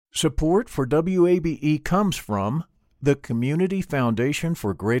Support for WABE comes from the Community Foundation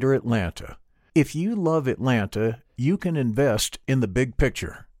for Greater Atlanta. If you love Atlanta, you can invest in the big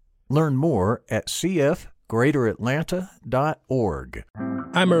picture. Learn more at cfgreateratlanta.org.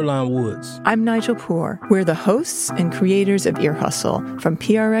 I'm Earlonne Woods. I'm Nigel Poor. We're the hosts and creators of Ear Hustle from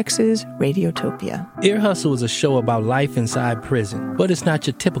PRX's Radiotopia. Ear Hustle is a show about life inside prison, but it's not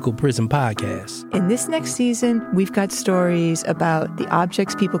your typical prison podcast. In this next season, we've got stories about the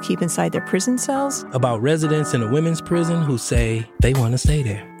objects people keep inside their prison cells, about residents in a women's prison who say they want to stay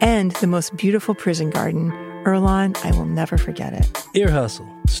there, and the most beautiful prison garden. Earlonne, I will never forget it. Ear Hustle.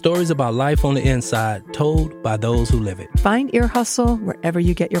 Stories about life on the inside, told by those who live it. Find Ear Hustle wherever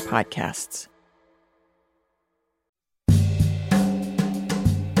you get your podcasts.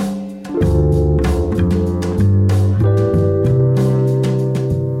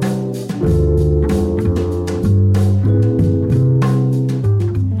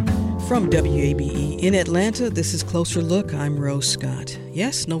 From WABE in Atlanta, this is Closer Look. I'm Rose Scott.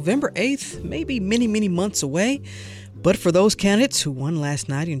 Yes, November 8th may be many, many months away, but for those candidates who won last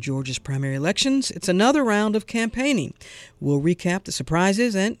night in Georgia's primary elections, it's another round of campaigning. We'll recap the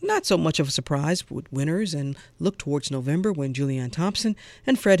surprises and not so much of a surprise with winners and look towards November when Julianne Thompson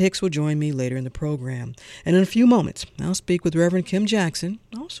and Fred Hicks will join me later in the program. And in a few moments, I'll speak with Reverend Kim Jackson,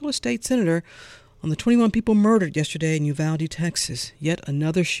 also a state senator, on the 21 people murdered yesterday in Uvalde, Texas. Yet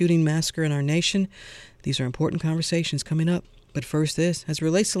another shooting massacre in our nation. These are important conversations coming up. But first this, as it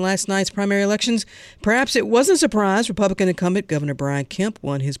relates to last night's primary elections, perhaps it wasn't a surprise Republican incumbent Governor Brian Kemp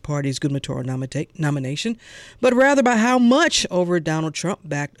won his party's gubernatorial nomination, but rather by how much over Donald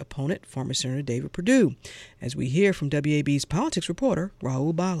Trump-backed opponent, former Senator David Perdue, as we hear from WAB's politics reporter,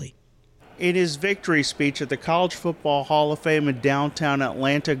 Rahul Bali. In his victory speech at the College Football Hall of Fame in downtown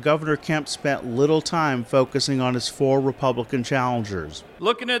Atlanta, Governor Kemp spent little time focusing on his four Republican challengers.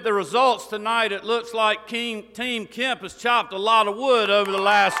 Looking at the results tonight, it looks like Team Kemp has chopped a lot of wood over the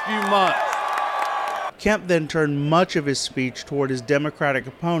last few months. Kemp then turned much of his speech toward his Democratic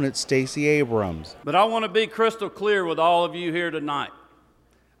opponent, Stacey Abrams. But I want to be crystal clear with all of you here tonight.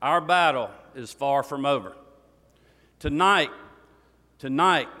 Our battle is far from over. Tonight,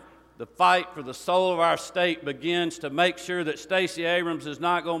 the fight for the soul of our state begins to make sure that Stacey Abrams is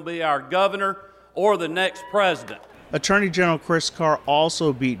not going to be our governor or the next president. Attorney General Chris Carr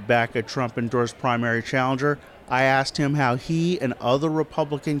also beat back a Trump-endorsed primary challenger. I asked him how he and other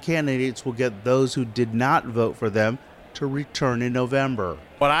Republican candidates will get those who did not vote for them to return in November.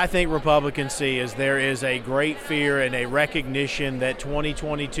 What I think Republicans see is there is a great fear and a recognition that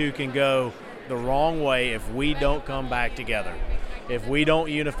 2022 can go the wrong way if we don't come back together. If we don't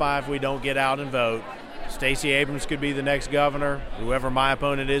unify, if we don't get out and vote, Stacey Abrams could be the next governor. Whoever my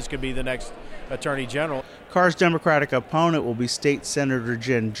opponent is could be the next attorney general. Carr's Democratic opponent will be State Senator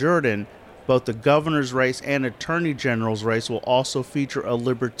Jen Jordan. Both the governor's race and attorney general's race will also feature a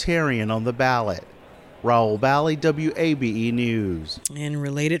libertarian on the ballot. Rahul Bali, WABE News. In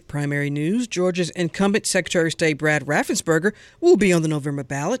related primary news, Georgia's incumbent Secretary of State Brad Raffensperger will be on the November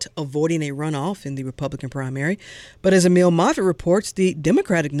ballot, avoiding a runoff in the Republican primary. But as Emil Moffitt reports, the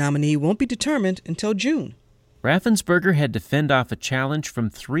Democratic nominee won't be determined until June. Raffensperger had to fend off a challenge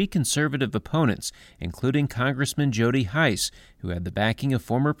from three conservative opponents, including Congressman Jody Hice, who had the backing of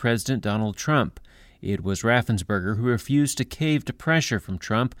former President Donald Trump. It was Raffensperger who refused to cave to pressure from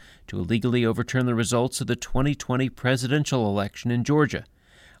Trump to illegally overturn the results of the 2020 presidential election in Georgia.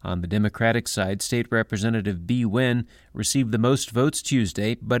 On the Democratic side, State Representative Bee Nguyen received the most votes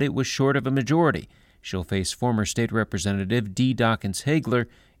Tuesday, but it was short of a majority. She'll face former State Representative D. Dawkins Hagler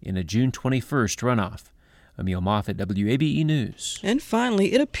in a June 21st runoff. Emil Moffitt, WABE News. And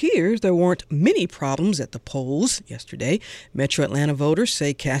finally, it appears there weren't many problems at the polls yesterday. Metro Atlanta voters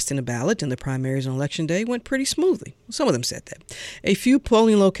say casting a ballot in the primaries on Election Day went pretty smoothly. Some of them said that. A few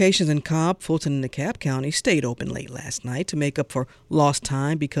polling locations in Cobb, Fulton, and DeKalb County stayed open late last night to make up for lost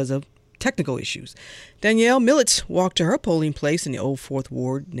time because of technical issues. Danielle Millets walked to her polling place in the Old Fourth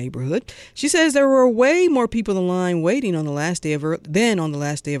Ward neighborhood. She says there were way more people in line waiting on the last day of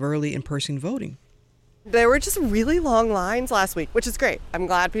early in-person voting. There were just really long lines last week, which is great. I'm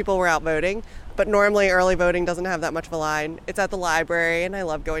glad people were out voting, but normally early voting doesn't have that much of a line. It's at the library, and I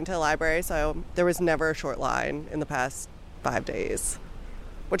love going to the library, so there was never a short line in the past 5 days,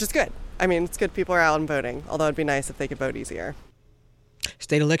 which is good. I mean, it's good people are out and voting, although it'd be nice if they could vote easier.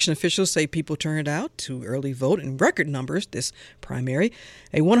 State election officials say people turned out to early vote in record numbers this primary,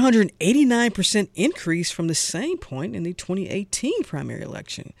 a 189% increase from the same point in the 2018 primary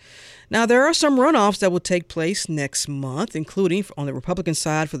election. Now, there are some runoffs that will take place next month, including on the Republican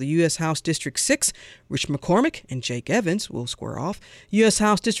side for the U.S. House District 6, Rich McCormick and Jake Evans will square off. U.S.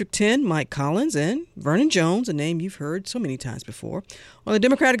 House District 10, Mike Collins and Vernon Jones, a name you've heard so many times before. On the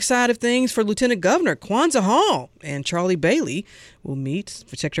Democratic side of things, for Lieutenant Governor Kwanzaa Hall and Charlie Bailey will meet.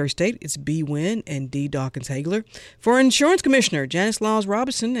 For Secretary of State, it's B. Wynn and D. Dawkins Hagler. For Insurance Commissioner, Janice Laws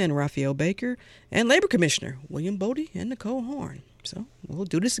Robinson and Raphael Baker. And Labor Commissioner, William Bodie and Nicole Horn. So we'll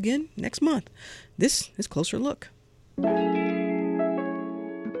do this again next month. This is Closer Look.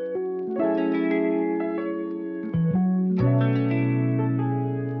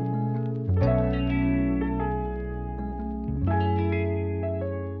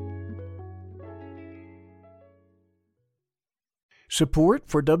 Support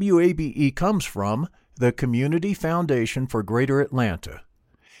for WABE comes from the Community Foundation for Greater Atlanta.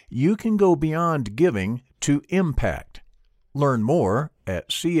 You can go beyond giving to impact. Learn more at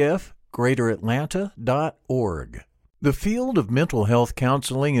cfgreateratlanta.org. The field of mental health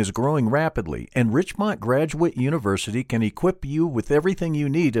counseling is growing rapidly, and Richmont Graduate University can equip you with everything you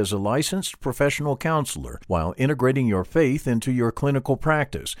need as a licensed professional counselor while integrating your faith into your clinical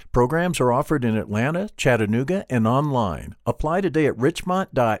practice. Programs are offered in Atlanta, Chattanooga, and online. Apply today at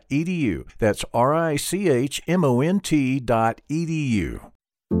richmont.edu. That's richmont.edu.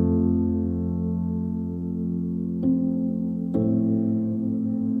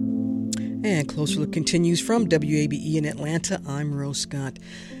 And Closer Look continues from WABE in Atlanta. I'm Rose Scott.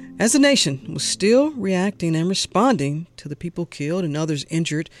 As the nation was still reacting and responding to the people killed and others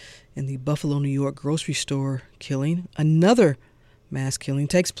injured in the Buffalo, New York grocery store killing, another mass killing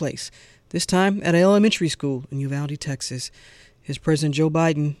takes place, this time at an elementary school in Uvalde, Texas. Here's President Joe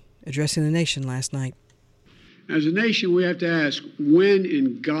Biden addressing the nation last night. As a nation, we have to ask, when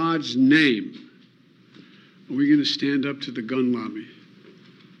in God's name are we going to stand up to the gun lobby?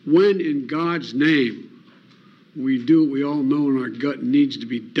 When in God's name we do what we all know in our gut needs to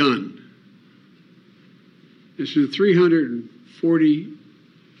be done? It's been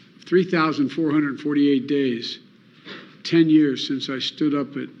 3,448 days, 10 years since I stood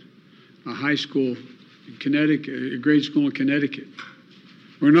up at a high school in Connecticut, a grade school in Connecticut,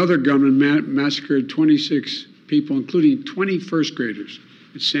 where another gunman massacred 26 people, including 20 first graders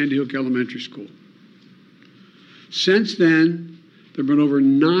at Sandy Hook Elementary School. Since then, there have been over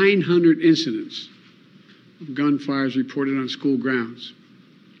 900 incidents of gunfires reported on school grounds.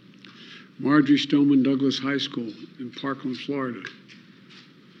 Marjorie Stoneman Douglas High School in Parkland, Florida.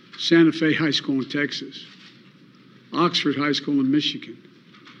 Santa Fe High School in Texas. Oxford High School in Michigan.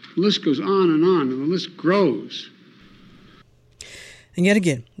 The list goes on, and the list grows. And yet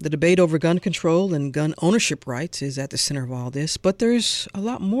again, the debate over gun control and gun ownership rights is at the center of all this. But there's a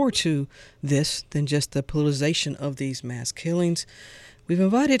lot more to this than just the politicization of these mass killings. We've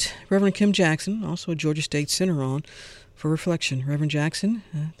invited Reverend Kim Jackson, also a Georgia State Senator, on for reflection. Reverend Jackson,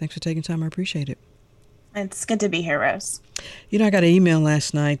 thanks for taking time. I appreciate it. It's good to be here, Rose. You know, I got an email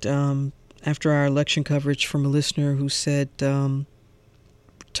last night after our election coverage from a listener who said,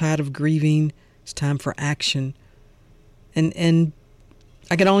 tired of grieving, it's time for action. And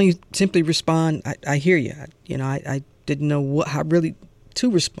I can only simply respond, I hear you. I didn't know how really to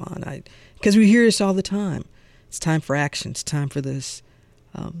respond. Because we hear this all the time. It's time for action. It's time for this.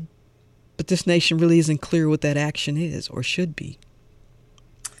 But this nation really isn't clear what that action is or should be.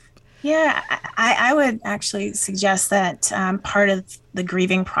 Yeah, I would actually suggest that part of the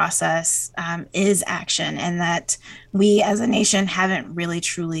grieving process is action, and that we as a nation haven't really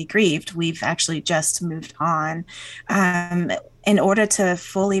truly grieved. We've actually just moved on. In order to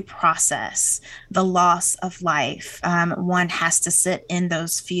fully process the loss of life, one has to sit in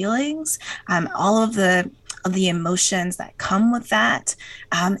those feelings, all of the emotions that come with that.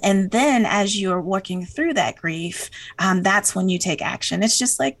 And then as you're working through that grief, that's when you take action. It's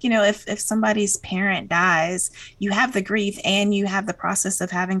just like, if somebody's parent dies, you have the grief and you have the process of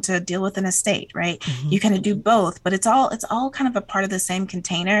having to deal with an estate, right? Mm-hmm. You kind of do both, but it's all kind of a part of the same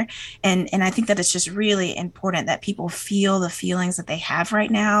container. And I think that it's just really important that people feel the feelings that they have right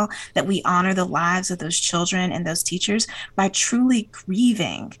now, that we honor the lives of those children and those teachers by truly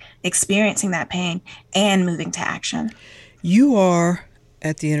grieving, experiencing that pain, and moving to action. You are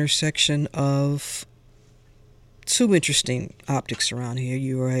at the intersection of two interesting optics around here.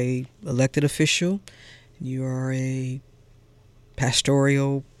 You are a elected official. You are a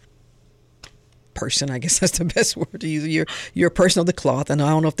pastoral person. I guess that's the best word to use. You're a person of the cloth, and I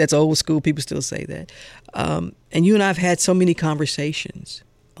don't know if that's old school. People still say that. And you and I have had so many conversations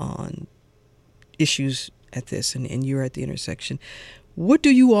on issues at this, and you're at the intersection. What do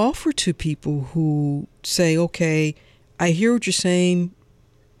you offer to people who say, okay, I hear what you're saying,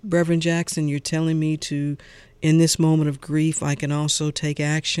 Reverend Jackson, you're telling me to, in this moment of grief, I can also take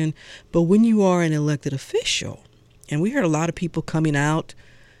action. But when you are an elected official, and we heard a lot of people coming out,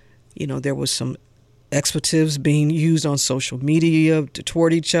 there was some expletives being used on social media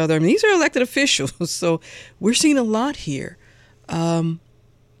toward each other. I mean, these are elected officials, so we're seeing a lot here. But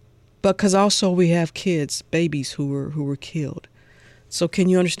because also we have kids, babies who were killed. So can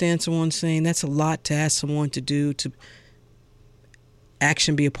you understand someone saying that's a lot to ask someone to do, to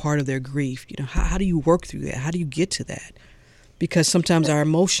action be a part of their grief? How do you work through that? How do you get to that? Because sometimes our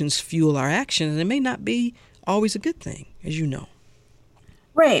emotions fuel our actions, and it may not be always a good thing, as you know.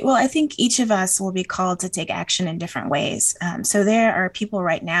 Right. Well, I think each of us will be called to take action in different ways. So there are people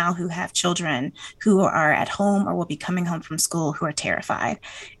right now who have children who are at home or will be coming home from school who are terrified.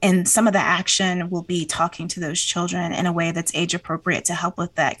 And some of the action will be talking to those children in a way that's age appropriate to help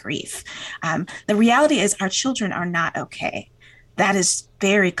with that grief. The reality is our children are not okay. That is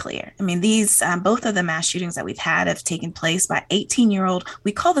very clear. I mean, these both of the mass shootings that we've had have taken place by 18-year-old,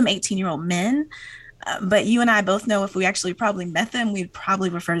 we call them 18-year-old men. But you and I both know if we actually probably met them, we'd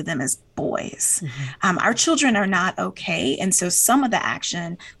probably refer to them as boys. Mm-hmm. Our children are not okay. And so some of the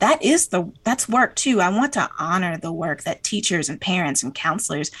action, that's work too. I want to honor the work that teachers and parents and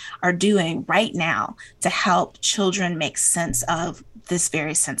counselors are doing right now to help children make sense of this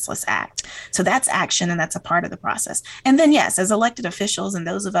very senseless act. So that's action, and that's a part of the process. And then, yes, as elected officials and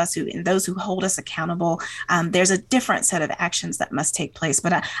those of us those who hold us accountable, there's a different set of actions that must take place.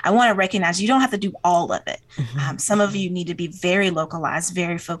 But I want to recognize you don't have to do all of it. Mm-hmm. Some of you need to be very localized,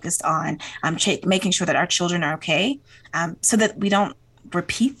 very focused on making sure that our children are okay, so that we don't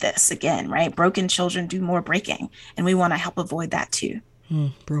repeat this again, right? Broken children do more breaking, and we want to help avoid that too.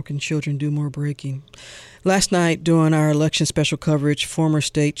 Broken children do more breaking. Last night, during our election special coverage, former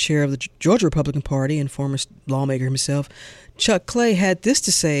state chair of the Georgia Republican Party and former lawmaker himself, Chuck Clay, had this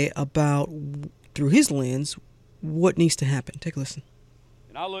to say about, through his lens, what needs to happen. Take a listen.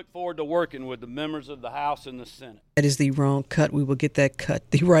 And I look forward to working with the members of the House and the Senate. That is the wrong cut. We will get that cut,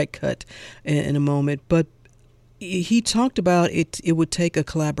 the right cut, in a moment. But he talked about it would take a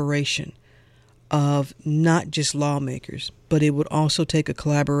collaboration of not just lawmakers, but it would also take a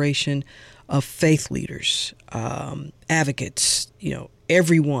collaboration of faith leaders, advocates,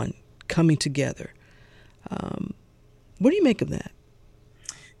 everyone coming together. What do you make of that?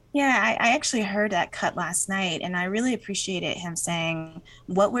 Yeah, I actually heard that cut last night, and I really appreciated him saying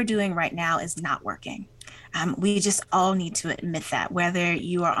what we're doing right now is not working. We just all need to admit that, whether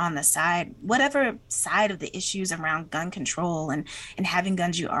you are on the side, whatever side of the issues around gun control and having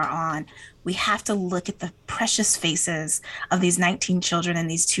guns you are on, we have to look at the precious faces of these 19 children and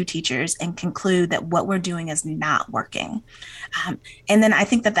these 2 teachers and conclude that what we're doing is not working. And then I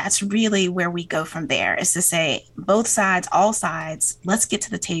think that that's really where we go from there, is to say both sides, all sides, let's get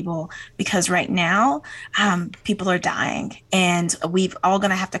to the table, because right now people are dying, and we've all going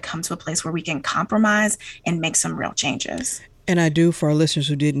to have to come to a place where we can compromise and make some real changes. And I do, for our listeners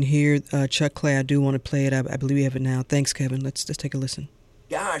who didn't hear Chuck Clay, I do want to play it. I believe we have it now. Thanks, Kevin. Let's take a listen.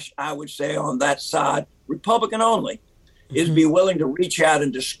 Gosh, I would say on that side, Republican only, is be willing to reach out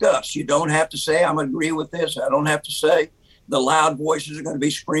and discuss. You don't have to say, I'm agree with this. I don't have to say the loud voices are going to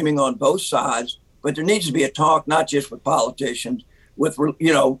be screaming on both sides, but there needs to be a talk, not just with politicians, with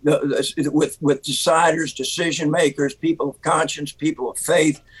deciders, decision makers, people of conscience, people of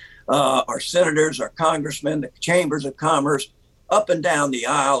faith, our senators, our congressmen, the chambers of commerce, up and down the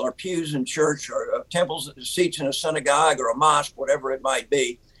aisle, or pews in church, or temples, seats in a synagogue or a mosque, whatever it might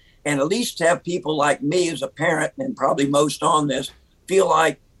be. And at least have people like me as a parent, and probably most on this, feel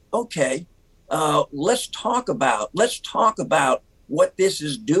like, okay, let's talk about what this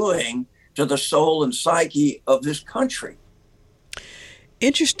is doing to the soul and psyche of this country.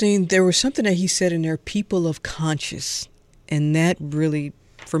 Interesting. There was something that he said in there, people of conscience. And that really,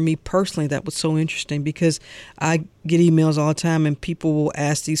 for me personally, that was so interesting, because I get emails all the time and people will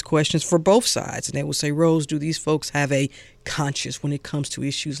ask these questions for both sides. And they will say, Rose, do these folks have a conscience when it comes to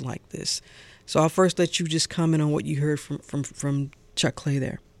issues like this? So I'll first let you just comment on what you heard from Chuck Clay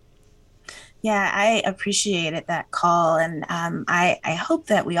there. Yeah, I appreciated that call. And I hope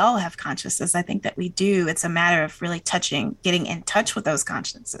that we all have consciences. I think that we do. It's a matter of really getting in touch with those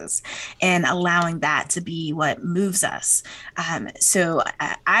consciences and allowing that to be what moves us.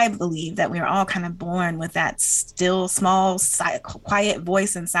 I believe that we are all kind of born with that still small, quiet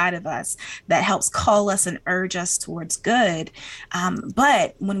voice inside of us that helps call us and urge us towards good.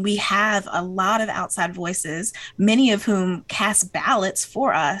 But when we have a lot of outside voices, many of whom cast ballots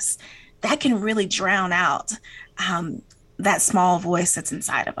for us, that can really drown out that small voice that's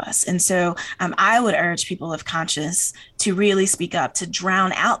inside of us. And so I would urge people of conscience to really speak up, to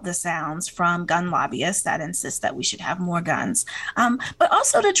drown out the sounds from gun lobbyists that insist that we should have more guns, but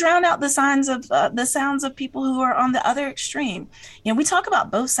also to drown out the sounds of people who are on the other extreme. You know, we talk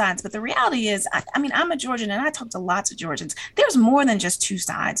about both sides, but the reality is, I mean, I'm a Georgian and I talk to lots of Georgians. There's more than just two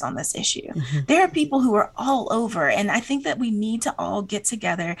sides on this issue. Mm-hmm. There are people who are all over. And I think that we need to all get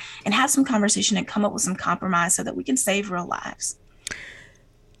together and have some conversation and come up with some compromise so that we can save real lives.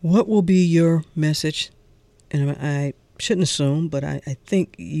 What will be your message? And I shouldn't assume, but I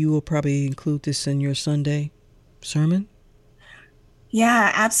think you will probably include this in your Sunday sermon.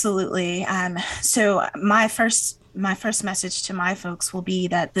 Yeah, absolutely. So my first message to my folks will be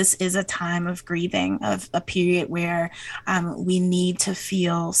that this is a time of grieving, of a period where we need to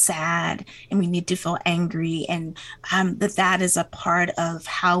feel sad and we need to feel angry, and that is a part of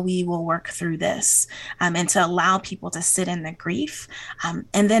how we will work through this, and to allow people to sit in the grief.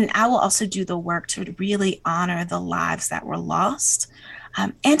 And then I will also do the work to really honor the lives that were lost,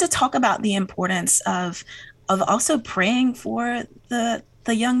 and to talk about the importance of also praying for the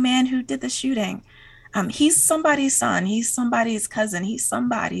young man who did the shooting. He's somebody's son. He's somebody's cousin. He's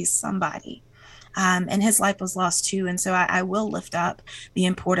somebody's somebody. And his life was lost too. And so I will lift up the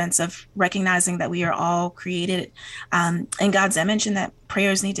importance of recognizing that we are all created in God's image and that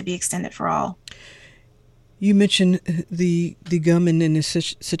prayers need to be extended for all. You mentioned the gunman in this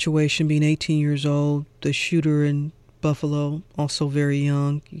situation being 18 years old, the shooter in Buffalo, also very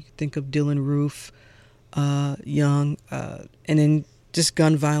young. You think of Dylan Roof, young, and then just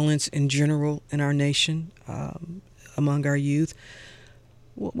gun violence in general in our nation, among our youth.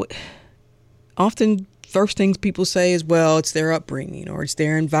 Often, first things people say is, well, it's their upbringing, or it's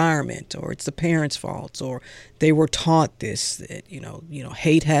their environment, or it's the parents' fault, or they were taught this. That,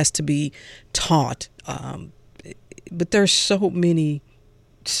 hate has to be taught. But there's so many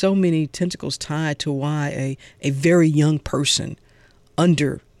tentacles tied to why a very young person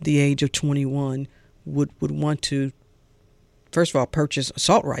under the age of 21 would want to, first of all, purchase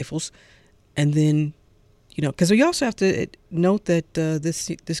assault rifles, and then, because we also have to note that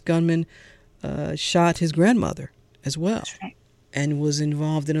this gunman shot his grandmother as well. That's right. And was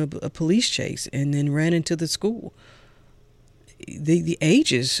involved in a police chase, and then ran into the school. The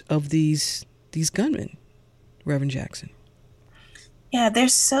ages of these gunmen, Reverend Jackson. Yeah, they're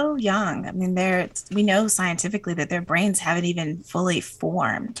so young. I mean, we know scientifically that their brains haven't even fully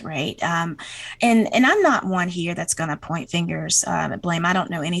formed, right? And I'm not one here that's going to point fingers and blame. I don't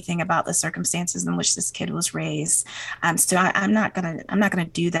know anything about the circumstances in which this kid was raised, so I'm not gonna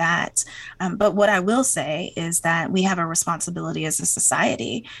do that. But what I will say is that we have a responsibility as a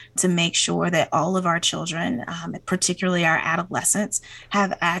society to make sure that all of our children, particularly our adolescents,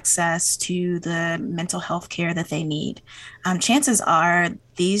 have access to the mental health care that they need. Chances are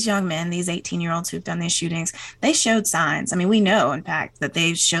these young men, these 18-year-olds who've done these shootings, they showed signs. I mean, we know, in fact, that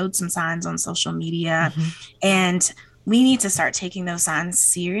they showed some signs on social media, and we need to start taking those signs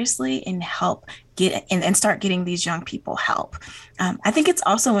seriously and help and start getting these young people help. I think it's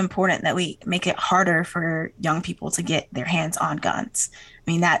also important that we make it harder for young people to get their hands on guns.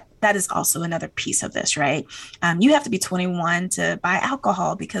 I mean, that is also another piece of this, right? You have to be 21 to buy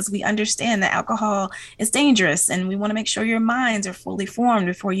alcohol because we understand that alcohol is dangerous, and we want to make sure your minds are fully formed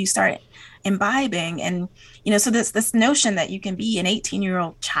before you start imbibing. And, so this notion that you can be an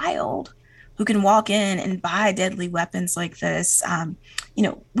 18-year-old child who can walk in and buy deadly weapons like this,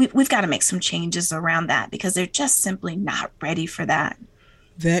 we've got to make some changes around that because they're just simply not ready for that.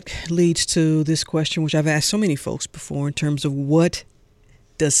 That leads to this question, which I've asked so many folks before, in terms of what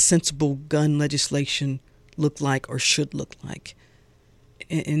does sensible gun legislation look like or should look like?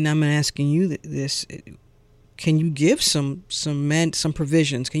 And I'm asking you this. Can you give some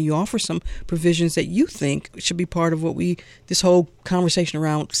provisions? Can you offer some provisions that you think should be part of this whole conversation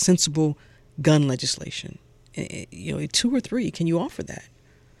around sensible gun legislation? 2 or 3, can you offer that?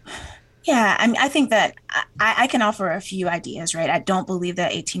 Yeah, I mean, I think that I can offer a few ideas, right? I don't believe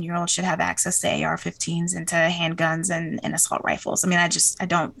that 18-year-olds should have access to AR-15s and to handguns and assault rifles. I mean, I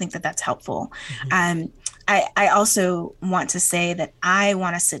don't think that that's helpful. I also want to say that I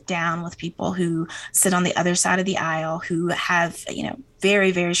want to sit down with people who sit on the other side of the aisle, who have,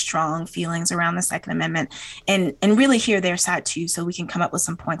 very, very strong feelings around the Second Amendment, and really hear their side too, so we can come up with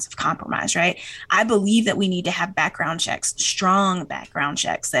some points of compromise, right? I believe that we need to have background checks, strong background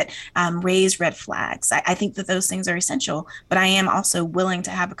checks that raise red flags. I think that those things are essential, but I am also willing to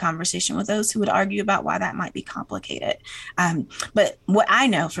have a conversation with those who would argue about why that might be complicated. But what I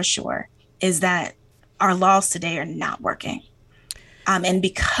know for sure is that our laws today are not working. And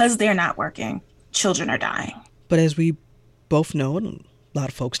because they're not working, children are dying. But as we both know, and a lot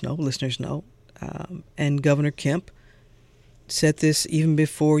of folks know, listeners know, and Governor Kemp said this even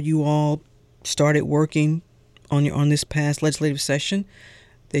before you all started working on this past legislative session,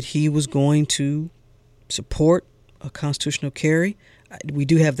 that he was going to support a constitutional carry. We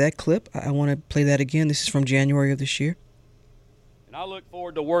do have that clip. I want to play that again. This is from January of this year. And I look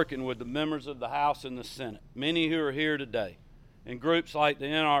forward to working with the members of the House and the Senate, many who are here today, and groups like the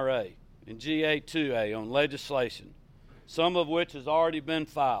NRA and GA2A on legislation, some of which has already been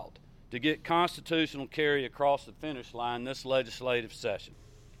filed, to get constitutional carry across the finish line this legislative session.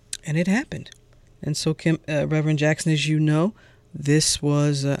 And it happened. And so, Reverend Jackson, as you know, this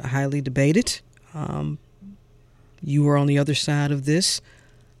was highly debated. You were on the other side of this.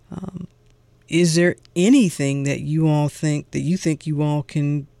 Is there anything that you think you all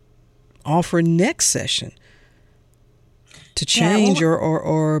can offer next session to change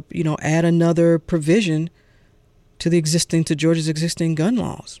or add another provision to Georgia's existing gun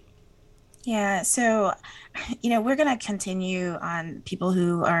laws? Yeah, so, we're going to continue on people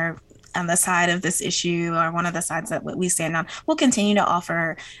who are on the side of this issue, or one of the sides that we stand on. We'll continue to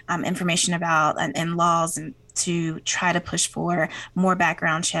offer information about and laws, and to try to push for more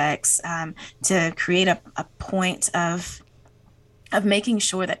background checks, to create a point of making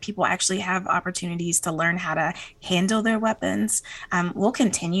sure that people actually have opportunities to learn how to handle their weapons. We'll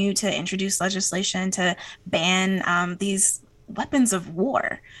continue to introduce legislation to ban these weapons of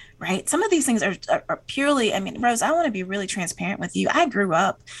war, right? Some of these things are purely, Rose, I want to be really transparent with you. I grew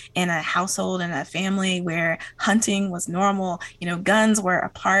up in a household and a family where hunting was normal. Guns were a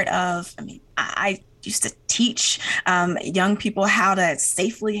part of, I used to teach young people how to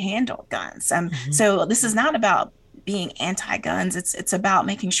safely handle guns. So this is not about being anti-guns. It's about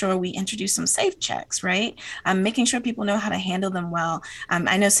making sure we introduce some safe checks, right? Making sure people know how to handle them well.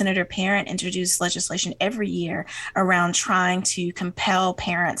 I know Senator Parent introduced legislation every year around trying to compel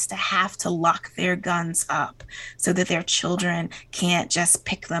parents to have to lock their guns up so that their children can't just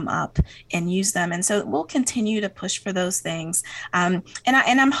pick them up and use them. And so we'll continue to push for those things. And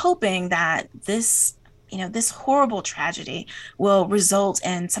I'm hoping that this horrible tragedy will result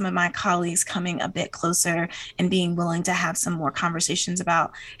in some of my colleagues coming a bit closer and being willing to have some more conversations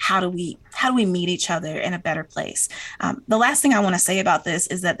about how do we meet each other in a better place. The last thing I want to say about this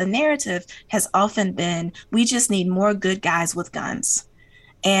is that the narrative has often been, we just need more good guys with guns.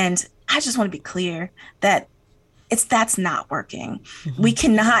 And I just want to be clear that that's not working. Mm-hmm.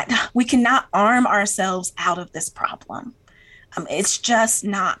 We cannot arm ourselves out of this problem. It's just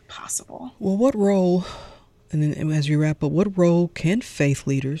not possible. Well, what role, and then as we wrap up, what role can faith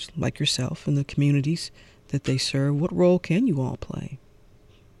leaders like yourself in the communities that they serve, what role can you all play?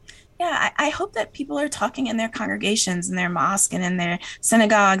 Yeah, I hope that people are talking in their congregations, in their mosque, and in their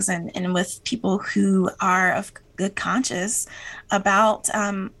synagogues, and with people who are of good conscience about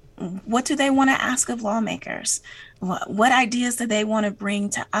what do they want to ask of lawmakers? What ideas do they want to bring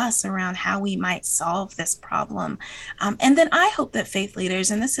to us around how we might solve this problem? And then I hope that faith leaders,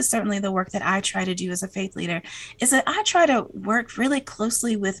 and this is certainly the work that I try to do as a faith leader, is that I try to work really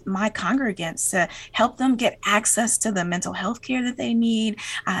closely with my congregants to help them get access to the mental health care that they need,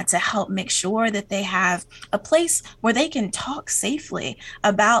 to help make sure that they have a place where they can talk safely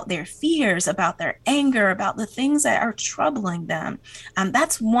about their fears, about their anger, about the things that are troubling them.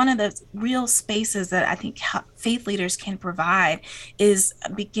 That's one of the real spaces that I think faith leaders can provide, is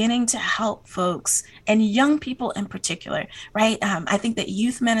beginning to help folks, and young people in particular, right? I think that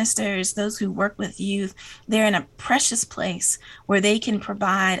youth ministers, those who work with youth, they're in a precious place where they can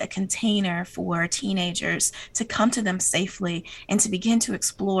provide a container for teenagers to come to them safely and to begin to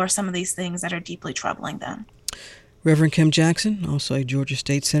explore some of these things that are deeply troubling them. Reverend Kim Jackson, also a Georgia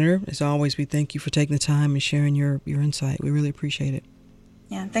State Senator. As always, we thank you for taking the time and sharing your insight. We really appreciate it.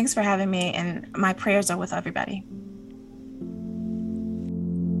 Yeah, thanks for having me, and my prayers are with everybody.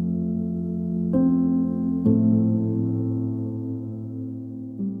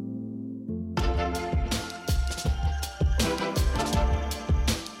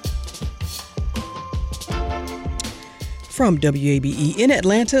 From WABE in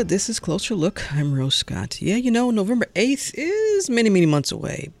Atlanta, this is Closer Look. I'm Rose Scott. Yeah, November 8th is many, many months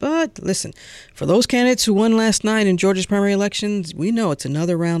away. But listen, for those candidates who won last night in Georgia's primary elections, we know it's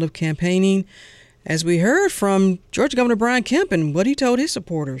another round of campaigning, as we heard from Georgia Governor Brian Kemp and what he told his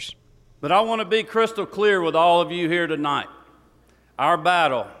supporters. But I want to be crystal clear with all of you here tonight. Our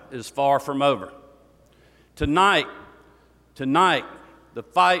battle is far from over. Tonight, the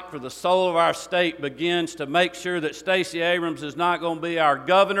fight for the soul of our state begins to make sure that Stacey Abrams is not going to be our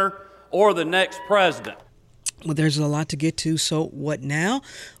governor or the next president. Well, there's a lot to get to, so what now?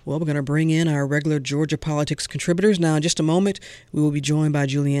 Well, we're going to bring in our regular Georgia politics contributors. Now, in just a moment, we will be joined by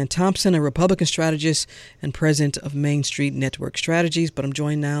Julianne Thompson, a Republican strategist and president of Main Street Network Strategies. But I'm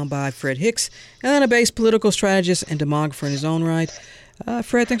joined now by Fred Hicks, Atlanta-based political strategist and demographer in his own right.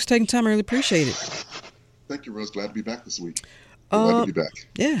 Fred, thanks for taking time. I really appreciate it. Thank you, Rose. Glad to be back this week. Glad to be back.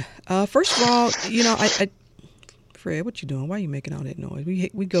 Yeah. First of all, Fred, what you doing? Why are you making all that noise?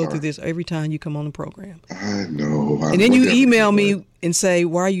 We go through this every time you come on the program. I know. And then you email me and say,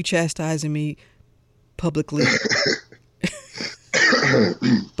 why are you chastising me publicly?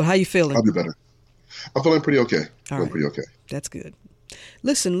 But how you feeling? I'll be better. I'm feeling pretty okay. Pretty okay. That's good.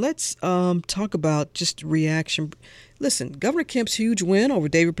 Listen, let's talk about just reaction. Listen, Governor Kemp's huge win over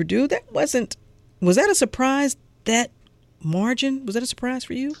David Perdue, was that a surprise, that margin? Was that a surprise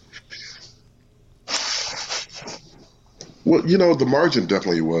for you? Well, the margin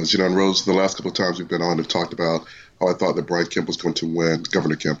definitely was. And Rose, the last couple of times we've been on have talked about how I thought that Brian Kemp was going to win,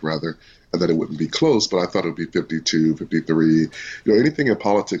 Governor Kemp rather, and that it wouldn't be close, but I thought it would be 52, 53. Anything in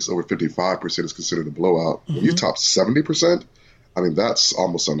politics over 55% is considered a blowout. Mm-hmm. When you top 70%, that's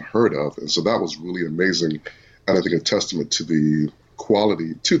almost unheard of. And so that was really amazing. And I think a testament to the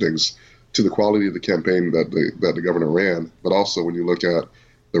quality, two things, to the quality of the campaign that the governor ran, but also when you look at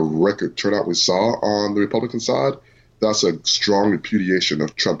the record turnout we saw on the Republican side, that's a strong repudiation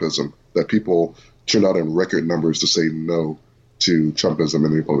of Trumpism, that people turned out in record numbers to say no to Trumpism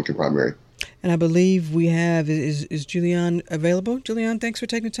in the Republican primary. And I believe we have, is Julianne available? Julianne, thanks for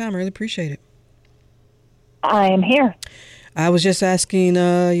taking the time. I really appreciate it. I am here. I was just asking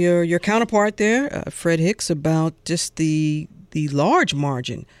your counterpart there, Fred Hicks, about just the large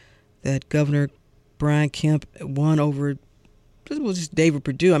margin that Governor Brian Kemp won over, well, just David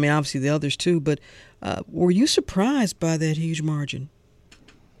Perdue. Obviously the others too, but were you surprised by that huge margin?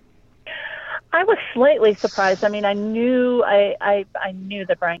 I was slightly surprised. I knew I knew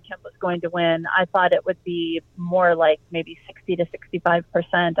that Brian Kemp was going to win. I thought it would be more like maybe 60 to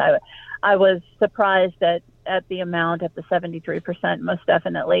 65%. I was surprised at the amount, at the 73%, most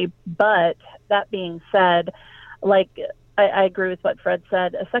definitely. But that being said, I agree with what Fred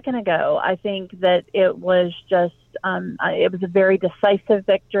said a second ago. I think that it was just, it was a very decisive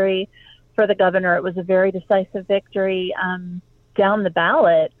victory for the governor. It was a very decisive victory down the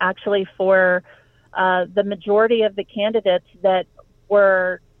ballot, actually, for the majority of the candidates that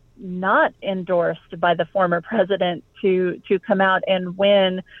were not endorsed by the former president to come out and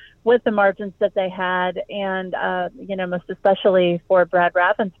win with the margins that they had. And, most especially for Brad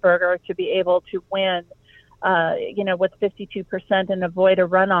Raffensperger to be able to win with 52% and avoid a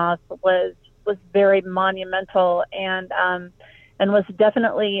runoff was very monumental and was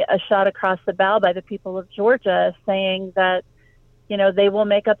definitely a shot across the bow by the people of Georgia, saying that, they will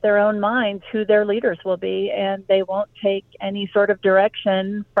make up their own minds who their leaders will be, and they won't take any sort of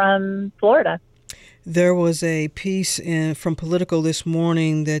direction from Florida. There was a piece from Politico this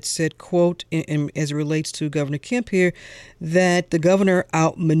morning that said, quote, as it relates to Governor Kemp here, that the governor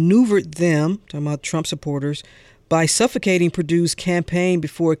outmaneuvered them, talking about Trump supporters, by suffocating Perdue's campaign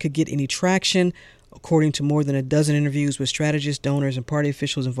before it could get any traction, according to more than a dozen interviews with strategists, donors, and party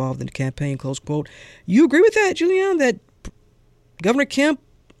officials involved in the campaign, close quote. You agree with that, Julianne, that Governor Kemp,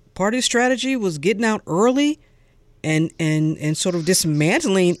 part of his strategy was getting out early and sort of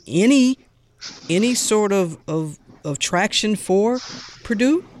dismantling any sort of traction for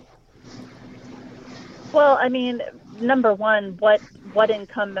Perdue? Well, number one, what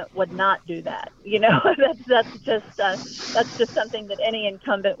incumbent would not do that? That's just something that any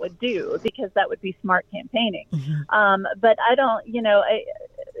incumbent would do, because that would be smart campaigning. Mm-hmm. But I don't,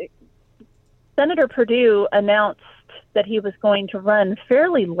 Senator Perdue announced that he was going to run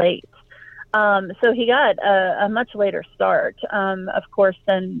fairly late. So he got a much later start, of course,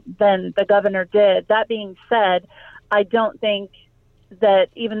 than the governor did. That being said, I don't think that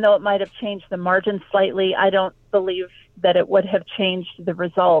even though it might have changed the margin slightly, I don't believe that it would have changed the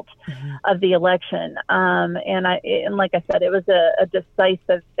result of the election. And like I said, it was a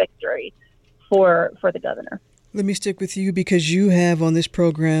decisive victory for the governor. Let me stick with you because you have on this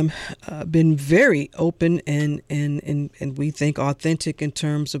program been very open and we think authentic in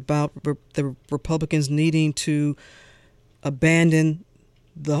terms about the Republicans needing to abandon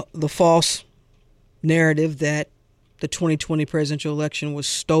the false narrative that the 2020 presidential election was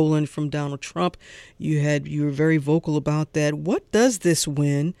stolen from Donald Trump. You were very vocal about that. What does this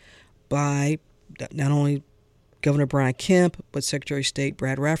win by not only Governor Brian Kemp but Secretary of State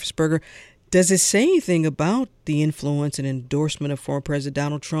Brad Raffensperger, does it say anything about the influence and endorsement of former President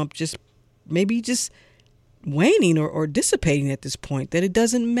Donald Trump just waning or dissipating at this point, that it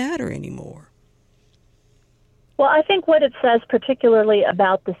doesn't matter anymore? Well, I think what it says particularly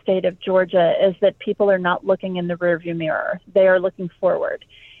about the state of Georgia is that people are not looking in the rearview mirror. They are looking forward.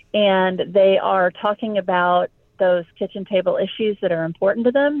 And they are talking about those kitchen table issues that are important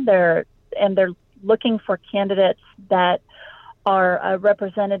to them. They're looking for candidates that are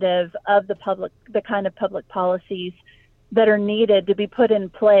representative of the kind of public policies that are needed to be put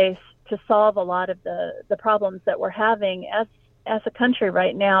in place to solve a lot of the problems that we're having as a country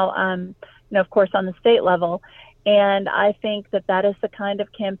right now, of course, on the state level. And I think that is the kind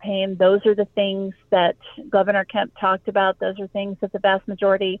of campaign. Those are the things that Governor Kemp talked about. Those are things that the vast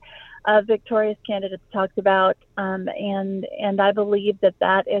majority of victorious candidates talked about. And I believe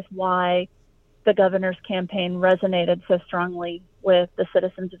that is why the governor's campaign resonated so strongly with the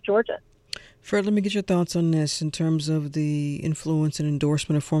citizens of Georgia. Fred, let me get your thoughts on this in terms of the influence and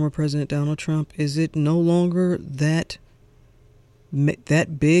endorsement of former President Donald Trump. Is it no longer that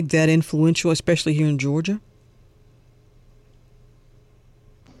big, that influential, especially here in Georgia?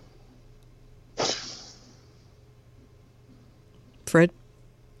 Fred?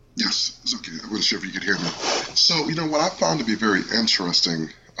 Yes, it's okay. I wasn't sure if you could hear me. So, what I found to be very interesting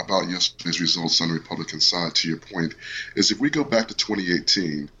about yesterday's results on the Republican side, to your point, is if we go back to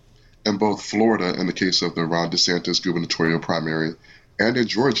 2018, in both Florida, in the case of the Ron DeSantis gubernatorial primary, and in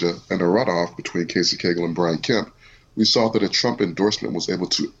Georgia, in the runoff between Casey Cagle and Brian Kemp, we saw that a Trump endorsement was able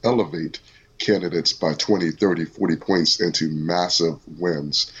to elevate candidates by 20, 30, 40 points into massive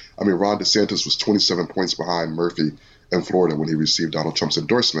wins. I mean, Ron DeSantis was 27 points behind Murphy in Florida when he received Donald Trump's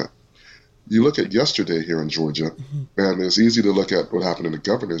endorsement. You look at yesterday here in Georgia, and it's easy to look at what happened in the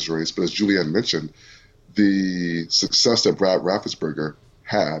governor's race, but as Julianne mentioned, the success that Brad Raffensperger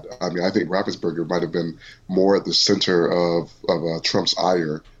had, I mean, I think Raffensperger might have been more at the center of Trump's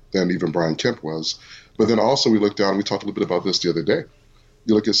ire than even Brian Kemp was. But then also we look down, we talked a little bit about this the other day.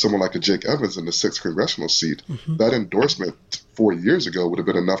 You look at someone like a Jake Evans in the 6th congressional seat, that endorsement 4 years ago would have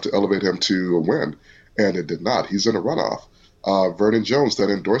been enough to elevate him to a win, and it did not. He's in a runoff. Vernon Jones, that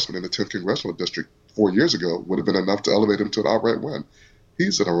endorsement in the 10th congressional district 4 years ago would have been enough to elevate him to an outright win.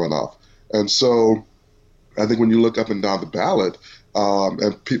 He's in a runoff. And so I think when you look up and down the ballot,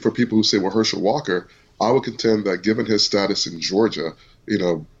 and for people who say, well, Herschel Walker, I would contend that given his status in Georgia,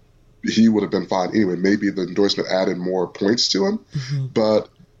 he would have been fine anyway. Maybe the endorsement added more points to him, but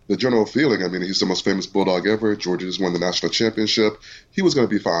the general feeling, I mean, he's the most famous Bulldog ever. Georgia just won the national championship. He was going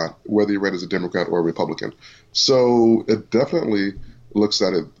to be fine, whether he ran as a Democrat or a Republican. So it definitely looks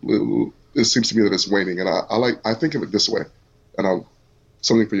at it. It seems to me that it's waning, and I think of it this way, and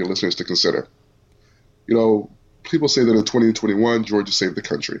something for your listeners to consider. People say that in 2021, Georgia saved the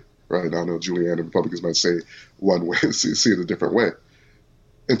country, right? Now, I know Julianne and Republicans might say one way, see it a different way.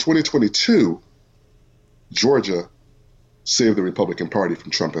 In 2022, Georgia saved the Republican Party from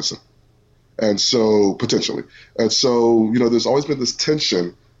Trumpism. And so, potentially. And so, there's always been this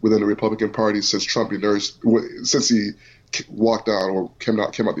tension within the Republican Party since Trump emerged, since he walked out or came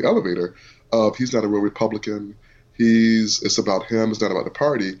out the elevator, of he's not a real Republican. It's about him, it's not about the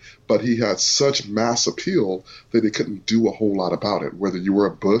party, but he had such mass appeal that they couldn't do a whole lot about it, whether you were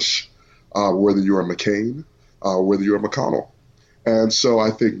a Bush, whether you were a McCain, whether you were a McConnell. And so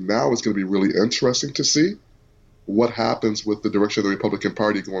I think now it's going to be really interesting to see what happens with the direction of the Republican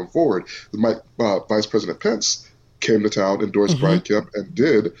Party going forward. Vice President Pence came to town, endorsed Brian Kemp, and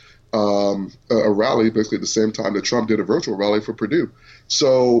did a rally basically at the same time that Trump did a virtual rally for Purdue.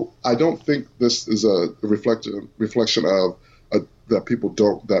 So I don't think this is a reflection of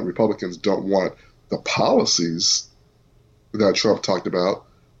that Republicans don't want the policies that Trump talked about,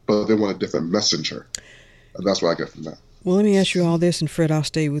 but they want a different messenger. And that's what I get from that. Well, let me ask you all this, and Fred, I'll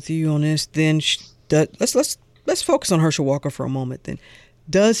stay with you on this. Then let's focus on Herschel Walker for a moment. Then,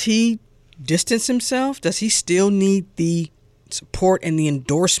 does he distance himself? Does he still need the support and the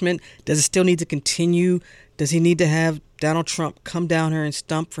endorsement? Does it still need to continue? Does he need to have Donald Trump come down here and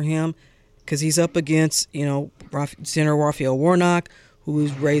stump for him? Because he's up against, Senator Raphael Warnock,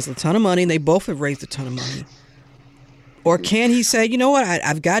 who's raised a ton of money, and they both have raised a ton of money. Or can he say, you know what,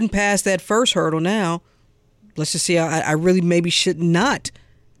 I've gotten past that first hurdle now. Let's just see. I really maybe should not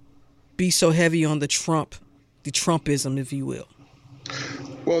be so heavy on the Trumpism, if you will.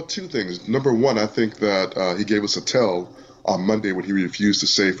 Well, two things. Number one, I think that he gave us a tell on Monday when he refused to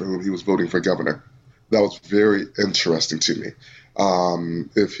say for whom he was voting for governor. That was very interesting to me.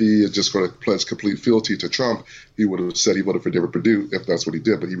 If he had just going to pledge complete fealty to Trump, he would have said he voted for David Perdue if that's what he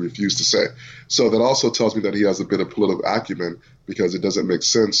did, but he refused to say. So that also tells me that he has a bit of political acumen, because it doesn't make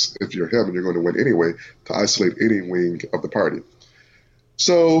sense if you're him and you're going to win anyway to isolate any wing of the party.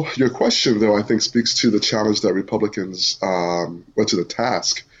 So your question, though, I think speaks to the challenge that Republicans, or to the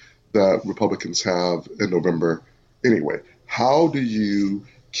task that Republicans have in November anyway. How do you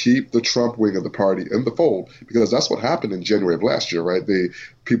keep the Trump wing of the party in the fold? Because that's what happened in January of last year, right?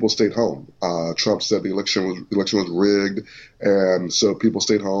 People stayed home. Trump said the election was rigged, and so people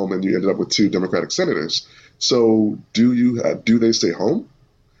stayed home, and you ended up with 2 Democratic senators. So do they stay home?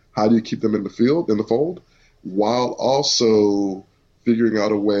 How do you keep them in the fold, while also figuring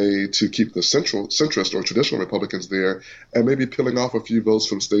out a way to keep the centrist or traditional Republicans there, and maybe peeling off a few votes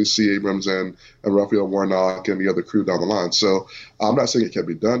from Stacey Abrams and Raphael Warnock and the other crew down the line? So I'm not saying it can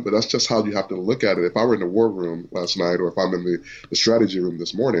be done, but that's just how you have to look at it. If I were in the war room last night, or if I'm in the strategy room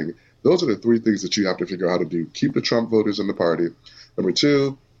this morning, those are the 3 things that you have to figure out how to do. Keep the Trump voters in the party. Number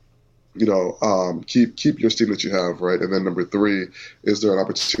 2, keep your steam that you have, right? And then number 3, is there an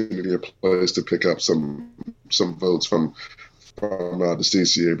opportunity, a place to pick up some votes from the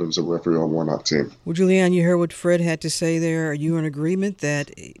Stacey Abrams and Raphael Warnock team? Well, Julianne, you heard what Fred had to say there. Are you in agreement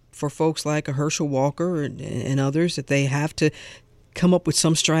that for folks like a Herschel Walker and others, that they have to come up with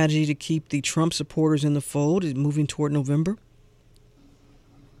some strategy to keep the Trump supporters in the fold moving toward November?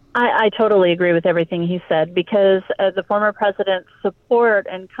 I totally agree with everything he said, because the former president's support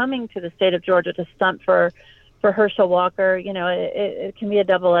and coming to the state of Georgia to stump for Herschel Walker, it can be a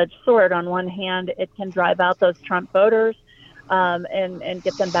double-edged sword. On one hand, it can drive out those Trump voters and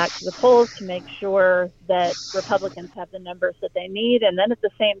get them back to the polls to make sure that Republicans have the numbers that they need. And then at the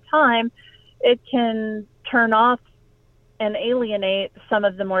same time, it can turn off and alienate some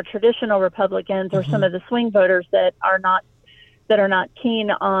of the more traditional Republicans or some of the swing voters that are not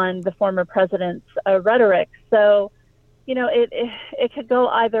keen on the former president's rhetoric. So, it could go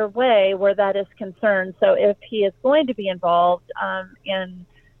either way where that is concerned. So if he is going to be involved in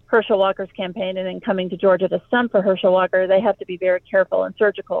Herschel Walker's campaign and then coming to Georgia to stump for Herschel Walker, they have to be very careful and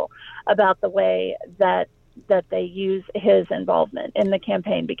surgical about the way that they use his involvement in the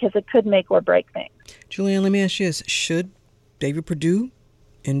campaign, because it could make or break things. Julianne, let me ask you this. Should David Perdue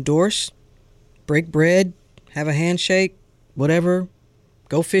endorse, break bread, have a handshake, whatever,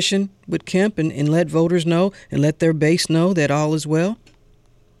 go fishing with Kemp and let voters know and let their base know that all is well?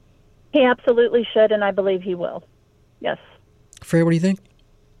 He absolutely should, and I believe he will. Yes. Fred, what do you think?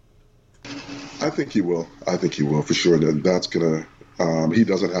 I think he will. For sure. That's going to, he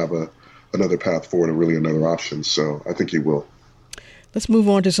doesn't have another path forward or really another option. So I think he will. Let's move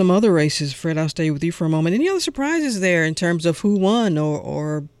on to some other races. Fred, I'll stay with you for a moment. Any other surprises there in terms of who won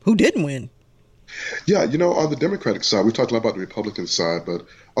or who didn't win? Yeah, on the Democratic side, we talked a lot about the Republican side, but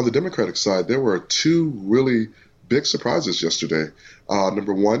on the Democratic side, there were 2 really big surprises yesterday.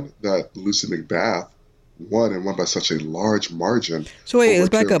 Number 1, that Lucy McBath won by such a large margin. So wait, let's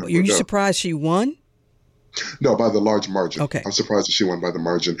back up. Are you surprised she won? No, by the large margin. Okay. I'm surprised that she won by the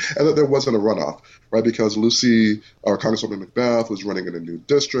margin, and that there wasn't a runoff, right? Because Congresswoman McBath was running in a new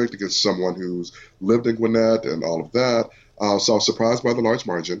district against someone who's lived in Gwinnett and all of that. So I was surprised by the large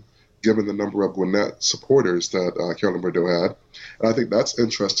margin, given the number of Gwinnett supporters that Carolyn Bourdeaux had. And I think that's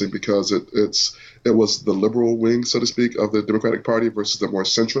interesting because it was the liberal wing, so to speak, of the Democratic Party versus the more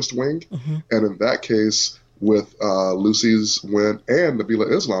centrist wing. Mm-hmm. And in that case, with Lucy's win and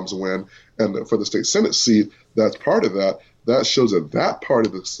Nabila Islam's win, and for the state Senate seat, that's part of that. That shows that part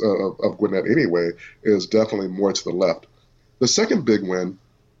of this of Gwinnett anyway is definitely more to the left. The second big win,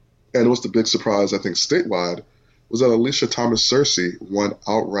 and it was the big surprise, I think, statewide, was that Alicia Thomas Searcy won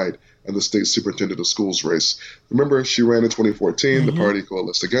outright in the state superintendent of schools race. Remember, she ran in 2014. Mm-hmm. The party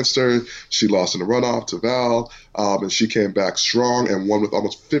coalesced against her. She lost in the runoff to Val, and she came back strong and won with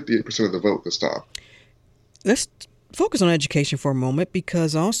almost 58% of the vote this time. Let's focus on education for a moment,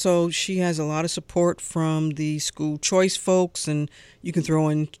 because also she has a lot of support from the school choice folks, and you can throw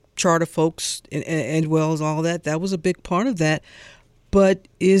in charter folks and well as all that. That was a big part of that. But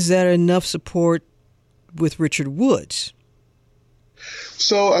is that enough support with Richard Woods?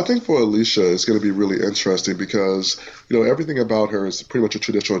 So I think for Alicia, it's going to be really interesting because, everything about her is pretty much a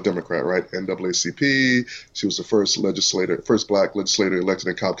traditional Democrat, right? NAACP. She was the first black legislator elected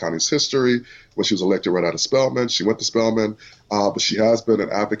in Cobb County's history when she was elected right out of Spelman. She went to Spelman, but she has been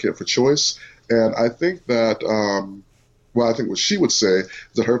an advocate for choice. And I think that, I think what she would say is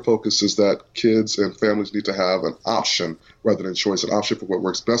that her focus is that kids and families need to have an option rather than choice, an option for what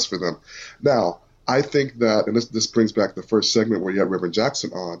works best for them. Now, I think that, and this brings back the first segment where you had Reverend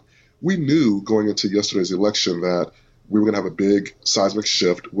Jackson on, we knew going into yesterday's election that we were going to have a big seismic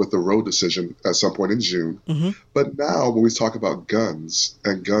shift with the Roe decision at some point in June. Mm-hmm. But now when we talk about guns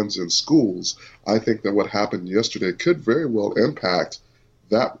and guns in schools, I think that what happened yesterday could very well impact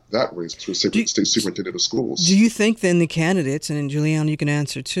that race for state superintendent of schools. Do you think then the candidates, and Juliana, you can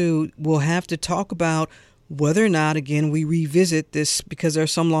answer too, will have to talk about whether or not, again, we revisit this, because there are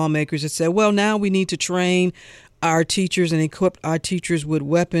some lawmakers that say, well, now we need to train our teachers and equip our teachers with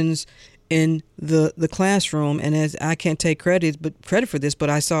weapons in the classroom. And as I can't take credit for this, but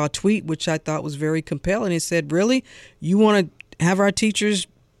I saw a tweet which I thought was very compelling. It said, really, you want to have our teachers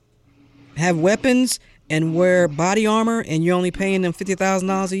have weapons and wear body armor, and you're only paying them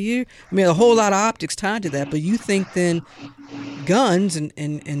 $50,000 a year? I mean, a whole lot of optics tied to that. But you think then guns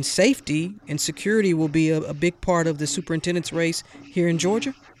and safety and security will be a big part of the superintendent's race here in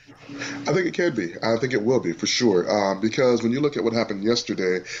Georgia? I think it can be. I think it will be, for sure. Because when you look at what happened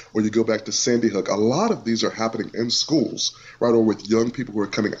yesterday, or you go back to Sandy Hook, a lot of these are happening in schools, right, or with young people who are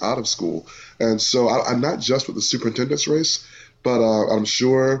coming out of school. And so I'm not just with the superintendent's race, but I'm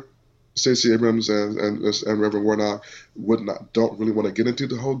sure Stacey Abrams and Reverend Warnock don't really want to get into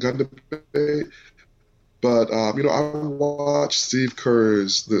the whole gun debate. But, I watched Steve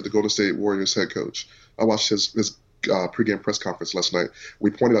Kerr's, the Golden State Warriors head coach. I watched his pregame press conference last night.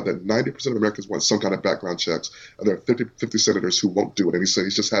 We pointed out that 90% of Americans want some kind of background checks, and there are 50 senators who won't do it. And he said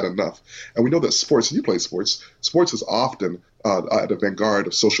he's just had enough. And we know that sports, and you play sports is often at the vanguard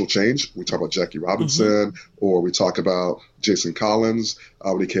of social change. We talk about Jackie Robinson, or we talk about Jason Collins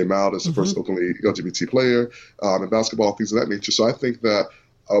when he came out as the first openly LGBT player in basketball, things of that nature. So I think that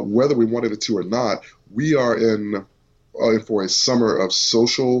whether we wanted it to or not, we are in for a summer of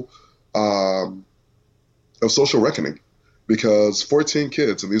social reckoning, because 14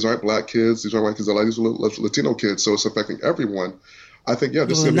 kids, and these aren't black kids, these aren't white kids, these are Latino kids, so it's affecting everyone. I think,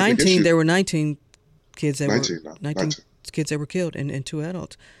 this is a big issue. There were 19 kids that 19 kids that were killed, and 2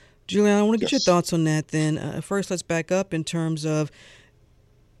 adults. Juliana, I want to get your thoughts on that then. First, let's back up in terms of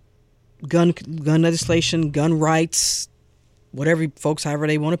gun legislation, gun rights, whatever folks, however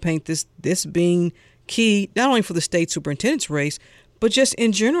they want to paint this being key, not only for the state superintendent's race, but just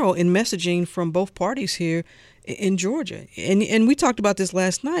in general in messaging from both parties here in Georgia. And we talked about this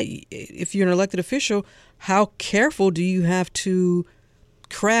last night. If you're an elected official, how careful do you have to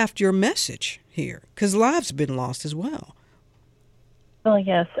craft your message here? Because lives have been lost as well. Well,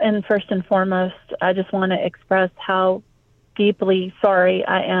 yes. And first and foremost, I just want to express how deeply sorry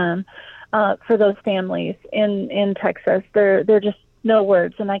I am for those families in Texas. There are just no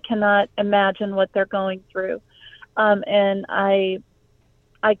words, and I cannot imagine what they're going through. And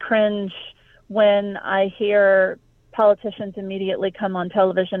I cringe when I hear politicians immediately come on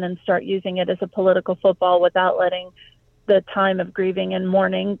television and start using it as a political football without letting the time of grieving and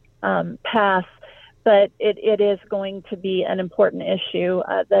mourning pass. But it is going to be an important issue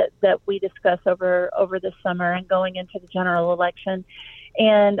that we discuss over this summer and going into the general election.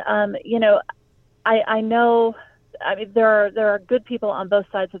 And I know. I mean, there are good people on both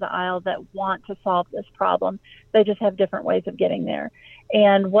sides of the aisle that want to solve this problem. They just have different ways of getting there.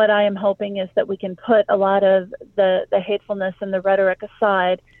 And what I am hoping is that we can put a lot of the hatefulness and the rhetoric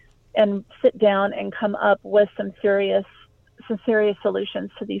aside and sit down and come up with some serious solutions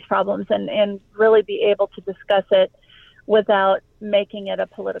to these problems and really be able to discuss it without making it a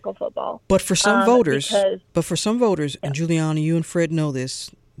political football. But for some voters, and Juliana, you and Fred know this,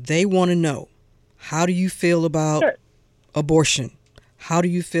 they want to know, how do you feel about abortion? How do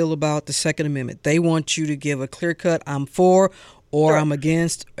you feel about the Second Amendment? They want you to give a clear cut, I'm for or I'm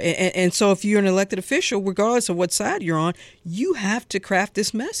against. And so if you're an elected official, regardless of what side you're on, you have to craft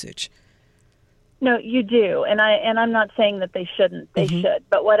this message. No, you do. And I'm not saying that they shouldn't. They should.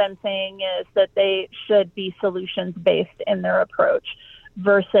 But what I'm saying is that they should be solutions based in their approach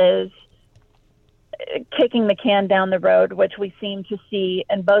versus kicking the can down the road, which we seem to see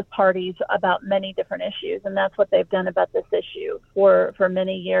in both parties about many different issues. And that's what they've done about this issue for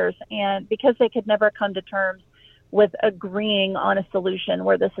many years. And because they could never come to terms with agreeing on a solution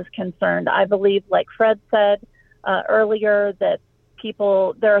where this is concerned, I believe, like Fred said earlier, that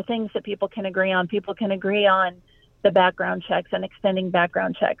there are things that people can agree on. People can agree on the background checks and extending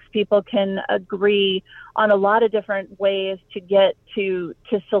background checks. People can agree on a lot of different ways to get to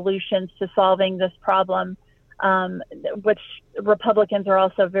solutions to solving this problem, which Republicans are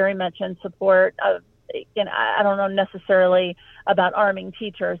also very much in support of I don't know necessarily about arming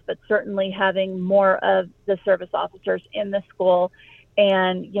teachers, but certainly having more of the service officers in the school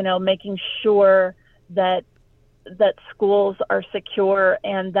and, making sure that schools are secure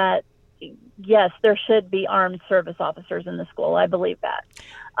and that, yes, there should be armed service officers in the school. I believe that.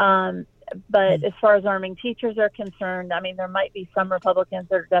 But as far as arming teachers are concerned, there might be some Republicans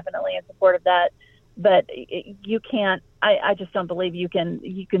that are definitely in support of that, but you can't, I just don't believe you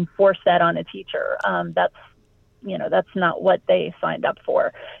can force that on a teacher. That's not what they signed up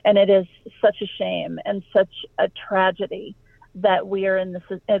for. And it is such a shame and such a tragedy that we are in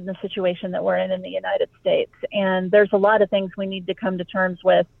the situation that we're in the United States. And there's a lot of things we need to come to terms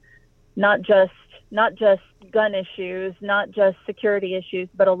with, not just gun issues, not just security issues,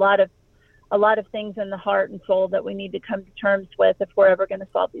 but a lot of things in the heart and soul that we need to come to terms with if we're ever going to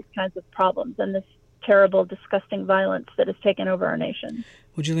solve these kinds of problems and this terrible, disgusting violence that has taken over our nation.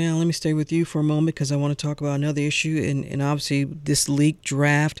 Well, Julianne, let me stay with you for a moment because I want to talk about another issue and obviously this leaked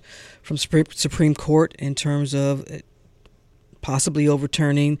draft from Supreme Court in terms of possibly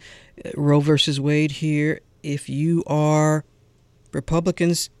overturning Roe versus Wade here. If you are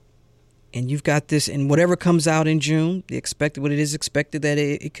Republicans and you've got this, and whatever comes out in June, what it is expected that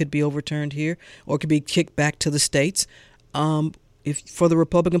it could be overturned here or it could be kicked back to the states. If for the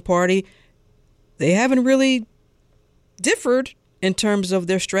Republican Party, they haven't really differed in terms of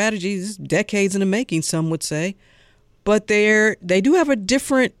their strategies, decades in the making, some would say, but they do have a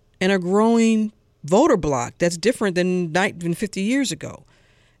different and a growing voter bloc that's different than 50 years ago.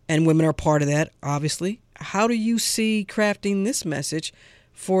 And women are part of that, obviously. How do you see crafting this message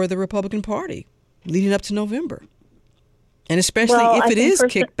for the Republican Party leading up to November? And especially if it is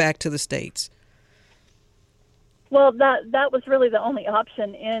kicked back to the states. Well, that was really the only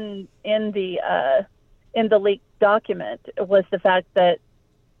option in the leaked document was the fact that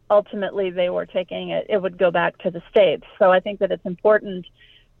ultimately they were taking it would go back to the states. So I think that it's important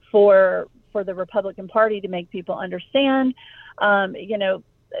for the Republican Party to make people understand.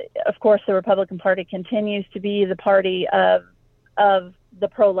 Of course, the Republican Party continues to be the party of the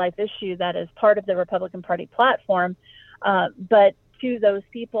pro-life issue that is part of the Republican Party platform. But to those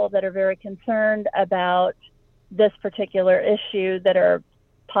people that are very concerned about this particular issue that are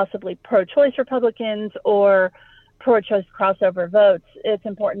possibly pro-choice Republicans or pro-choice crossover votes, it's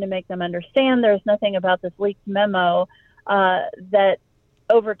important to make them understand there's nothing about this leaked memo that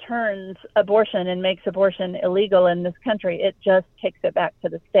overturns abortion and makes abortion illegal in this country. It just takes it back to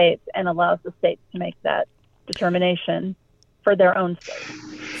the states and allows the states to make that determination for their own state.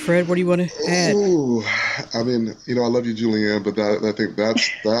 Fred, what do you want to add? Ooh, I love you, Julianne, but I think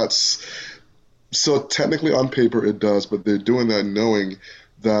that's so technically on paper it does, but they're doing that knowing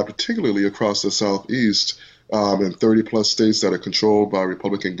that particularly across the Southeast, in 30 plus states that are controlled by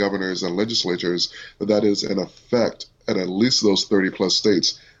Republican governors and legislatures, that is in effect at least those 30 plus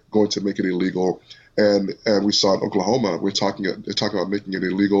states going to make it illegal. And we saw in Oklahoma, they're talking about making it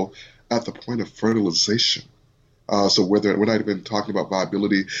illegal at the point of fertilization. So we're not even talking about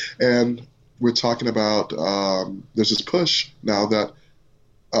viability. And we're talking about there's this push now that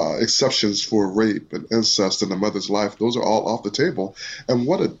exceptions for rape and incest in the mother's life, those are all off the table. And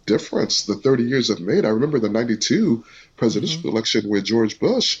what a difference the 30 years have made. I remember the 92 presidential election where George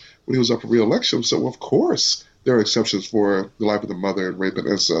Bush, when he was up for re-election, said, well, of course, there are exceptions for the life of the mother and rape and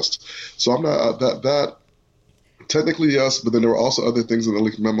incest. So I'm not that technically, yes, but then there were also other things in the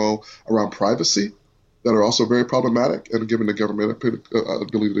leaked memo around privacy that are also very problematic and giving the government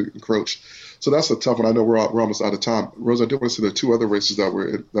ability to encroach. So that's a tough one. I know we're almost out of time. Rose, I do want to say there are two other races that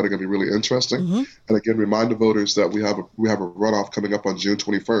are going to be really interesting. And again, remind the voters that we have a runoff coming up on June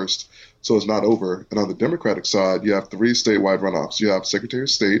 21st, so it's not over. And on the Democratic side, you have 3 statewide runoffs. You have Secretary of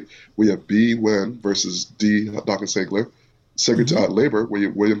State, where you have B. Wynn versus D. Dawkins Hagler. Secretary Labor, where you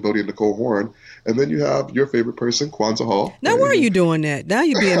have William Bodie and Nicole Horn, and then you have your favorite person, Kwanzaa Hall. Now, why are you doing that? Now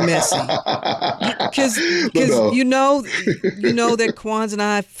you're being messy. Because you know that Kwanzaa and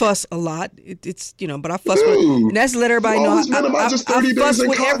I fuss a lot. But I fuss with, and that's to let everybody know. I fuss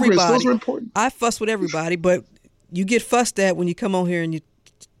with everybody. Those are important. I fuss with everybody, but you get fussed at when you come on here and you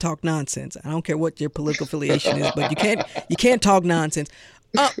talk nonsense. I don't care what your political affiliation is, but you can't talk nonsense.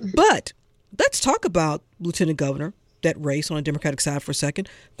 But let's talk about Lieutenant Governor. That race on the Democratic side for a second.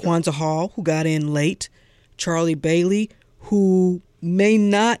 Kwanzaa Hall, who got in late. Charlie Bailey, who may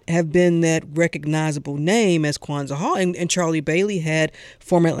not have been that recognizable name as Kwanzaa Hall. And Charlie Bailey had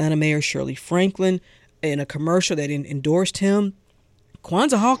former Atlanta Mayor Shirley Franklin in a commercial that endorsed him.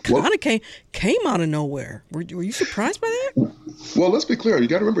 Kwanzaa Hall kind of came out of nowhere. Were you surprised by that? Well, let's be clear. You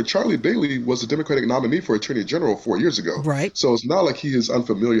got to remember, Charlie Bailey was the Democratic nominee for Attorney General 4 years ago. Right. So it's not like he is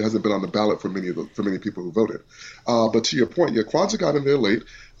unfamiliar, hasn't been on the ballot for many people who voted. But to your point, Kwanzaa got in there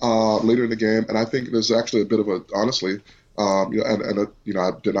later in the game, and I think there's actually a bit of a, honestly, I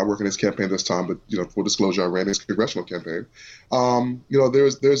did not work in his campaign this time, but full disclosure, I ran his congressional campaign.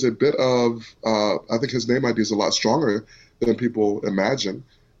 There's a bit of, I think his name ID is a lot stronger than people imagine.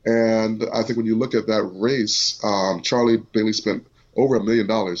 And I think when you look at that race, Charlie Bailey spent over $1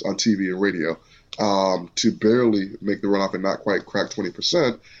 million on TV and radio to barely make the runoff and not quite crack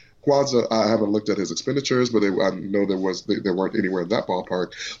 20%. Kwanzaa, I haven't looked at his expenditures, but I know they weren't anywhere in that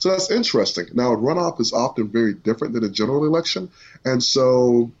ballpark. So that's interesting. Now, a runoff is often very different than a general election. And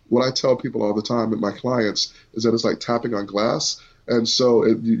so what I tell people all the time and my clients is that it's like tapping on glass. And so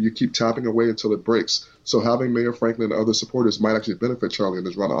you keep tapping away until it breaks. So having Mayor Franklin and other supporters might actually benefit Charlie in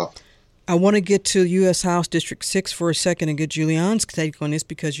his runoff. I want to get to U.S. House District 6 for a second and get Julianne's take on this,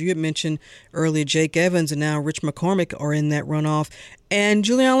 because you had mentioned earlier Jake Evans and now Rich McCormick are in that runoff. And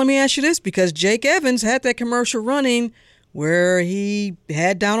Julianne, let me ask you this, because Jake Evans had that commercial running where he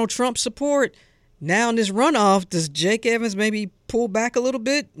had Donald Trump's support. Now in this runoff, does Jake Evans maybe pull back a little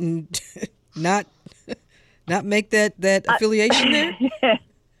bit and not make that affiliation there?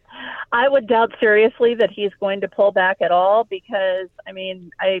 I would doubt seriously that he's going to pull back at all, because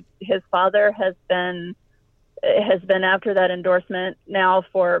his father has been after that endorsement now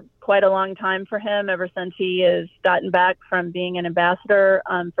for quite a long time for him, ever since he has gotten back from being an ambassador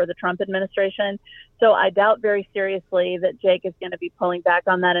for the Trump administration. So I doubt very seriously that Jake is going to be pulling back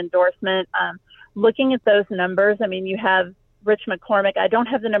on that endorsement. Looking at those numbers, you have Rich McCormick. I don't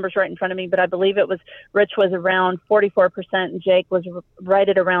have the numbers right in front of me, but I believe Rich was around 44% and Jake was right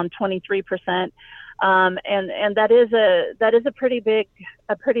at around 23%. And that is a pretty big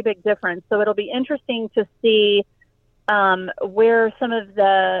difference. So it'll be interesting to see where some of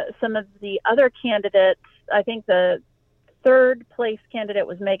the other candidates. I think the third place candidate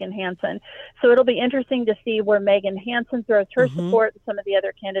was Megan Hansen. So it'll be interesting to see where Megan Hansen throws her support and some of the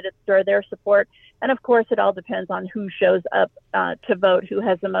other candidates throw their support. And of course, it all depends on who shows up to vote, who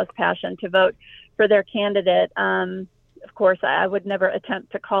has the most passion to vote for their candidate. Of course, I would never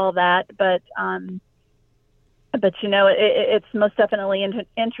attempt to call that, but it's most definitely an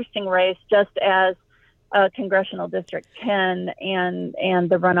interesting race, just as Congressional District 10 and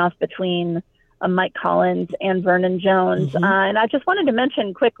the runoff between Mike Collins and Vernon Jones. And I just wanted to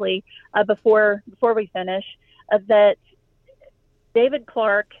mention quickly before we finish that David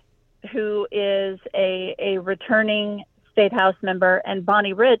Clark, who is a returning state house member, and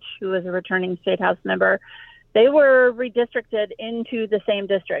Bonnie Rich, who is a returning state house member, they were redistricted into the same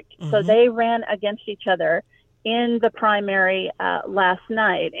district. So they ran against each other in the primary last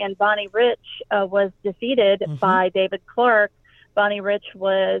night. And Bonnie Rich was defeated by David Clark. Bonnie Rich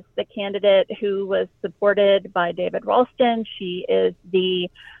was the candidate who was supported by David Ralston. She is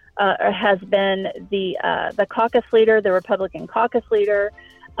has been the caucus leader, the Republican caucus leader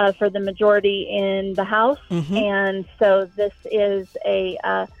for the majority in the House. And so this is a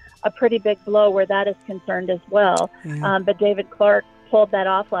pretty big blow where that is concerned as well. But David Clark pulled that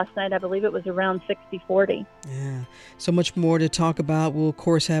off last night. I believe it was around 60-40. Yeah. So much more to talk about. We'll, of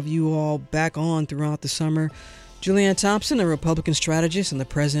course, have you all back on throughout the summer. Julianne Thompson, a Republican strategist and the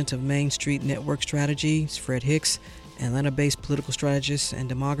president of Main Street Network Strategies. Fred Hicks, Atlanta-based political strategist and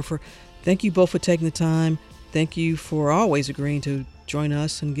demographer. Thank you both for taking the time. Thank you for always agreeing to join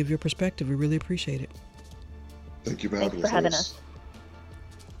us and give your perspective. We really appreciate it. Thank you for having us.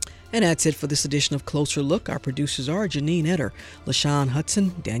 And that's it for this edition of Closer Look. Our producers are Janine Etter, LaShawn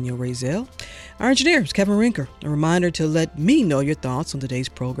Hudson, Daniel Razel. Our engineer is Kevin Rinker. A reminder to let me know your thoughts on today's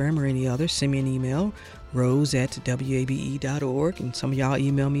program or any other. Send me an email, rose@wabe.org. And some of y'all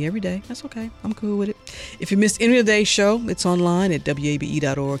email me every day. That's okay. I'm cool with it. If you missed any of today's show, it's online at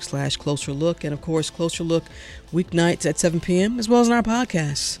wabe.org/Closer Look. And of course, Closer Look weeknights at 7 p.m. as well as on our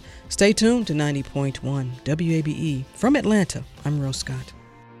podcasts. Stay tuned to 90.1 WABE. From Atlanta, I'm Rose Scott.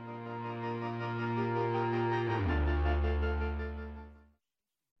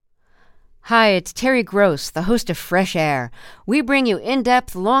 Hi, it's Terry Gross, the host of Fresh Air. We bring you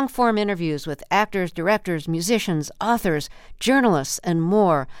in-depth, long-form interviews with actors, directors, musicians, authors, journalists, and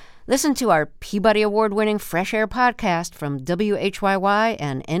more. Listen to our Peabody Award-winning Fresh Air podcast from WHYY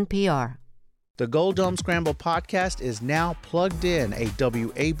and NPR. The Gold Dome Scramble podcast is now plugged in, a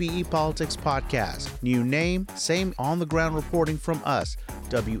WABE Politics podcast. New name, same on-the-ground reporting from us,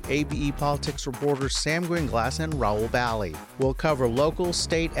 WABE Politics reporters Sam Gringlass and Raul Bally. We'll cover local,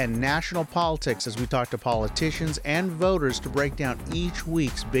 state, and national politics as we talk to politicians and voters to break down each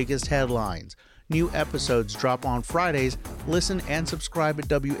week's biggest headlines. New episodes drop on Fridays. Listen and subscribe at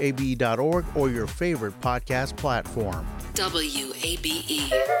WABE.org or your favorite podcast platform.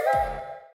 WABE.